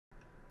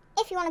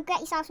if you want to get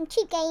yourself some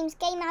cheap games,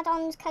 game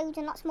add-ons, codes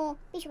and lots more,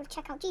 be sure to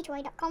check out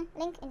g2a.com,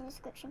 link in the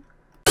description.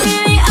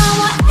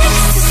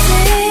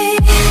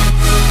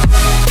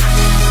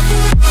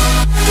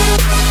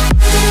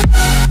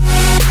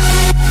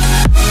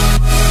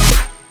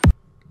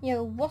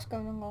 Yo, what's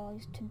going on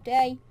guys?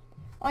 Today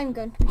I'm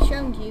going to be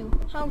showing you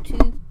how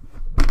to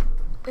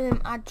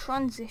add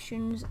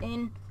transitions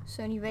in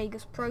Sony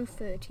Vegas Pro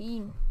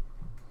 13.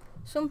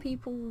 Some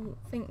people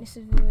think this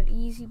is really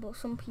easy, but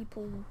some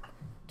people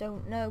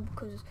don't know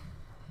because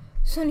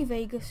Sony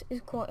Vegas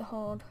is quite a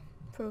hard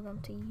program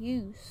to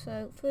use.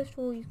 So first of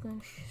all, you're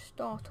going to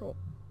start up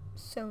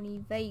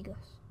Sony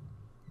Vegas.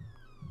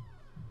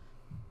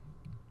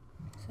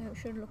 So it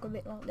should look a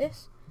bit like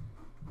this,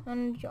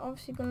 and you're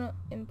obviously going to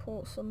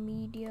import some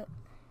media.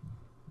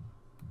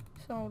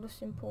 So I'll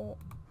just import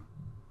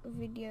a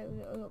video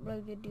that I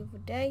uploaded the other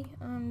day,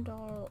 and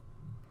I'll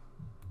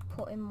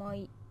put in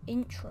my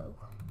intro.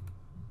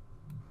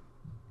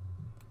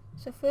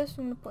 So first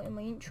I'm going to put in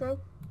my intro,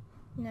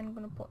 and then I'm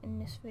going to put in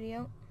this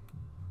video.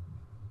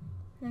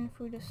 And if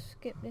we just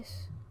skip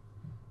this,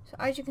 so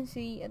as you can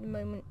see at the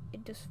moment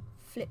it just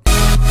flips.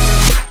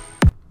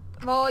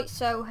 Right,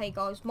 so hey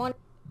guys,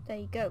 there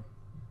you go.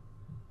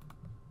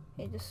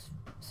 It just,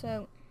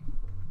 so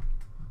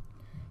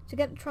to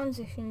get the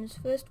transitions,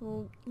 first of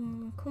all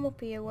you come up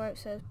here where it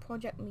says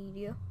project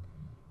media.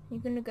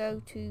 You're going to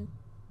go to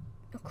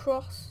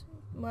across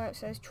where it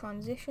says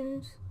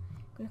transitions.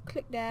 You're going to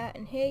click there,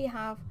 and here you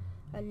have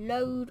a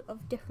load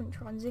of different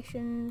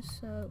transitions.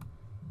 So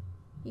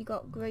you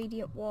got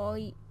gradient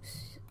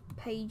wipes,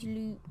 page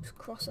loops,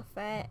 cross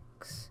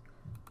effects,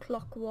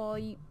 clock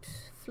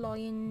wipes,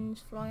 fly-ins,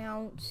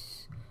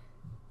 fly-outs,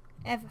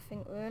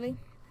 everything really.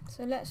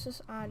 So let's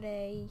just add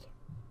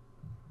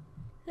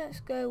let's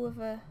go with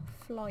a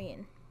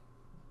fly-in,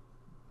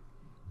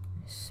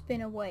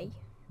 spin away.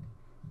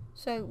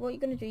 So what you're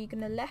going to do, you're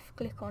going to left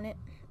click on it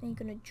and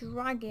you're going to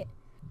drag it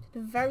to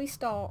the very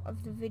start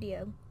of the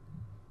video.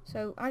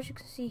 So as you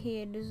can see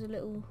here, there's a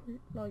little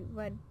like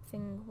red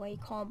thing where you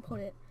can't put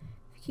it.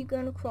 If you keep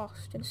going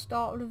across to the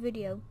start of the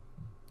video,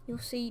 you'll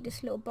see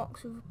this little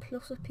box with a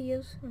plus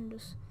appears, and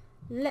just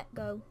let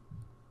go.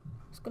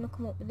 It's going to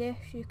come up with this.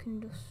 You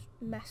can just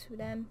mess with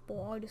them,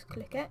 but I just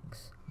click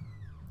X,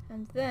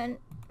 and then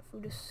if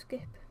we just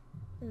skip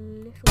a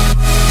little.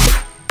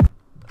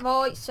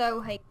 Right,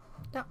 so hey,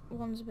 that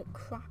one's a bit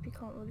crap, you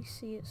can't really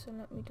see it, so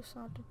let me just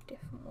add a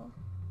different one.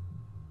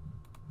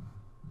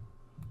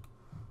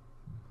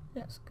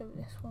 Let's go with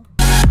this one.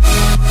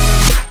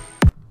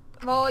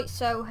 Right,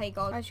 so hey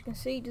guys, as you can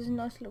see there's a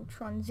nice little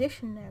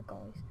transition there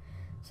guys.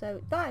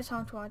 So that is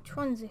how to add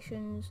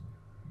transitions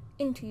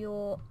into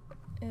your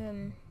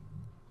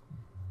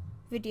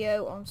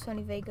video on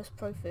Sony Vegas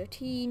Pro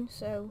 13.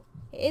 So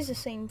it is the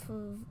same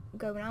for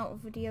going out of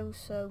videos.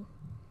 So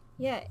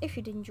yeah, if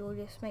you did enjoy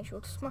this, make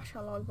sure to smash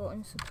that like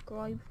button,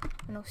 subscribe,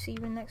 and I'll see you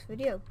in the next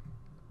video.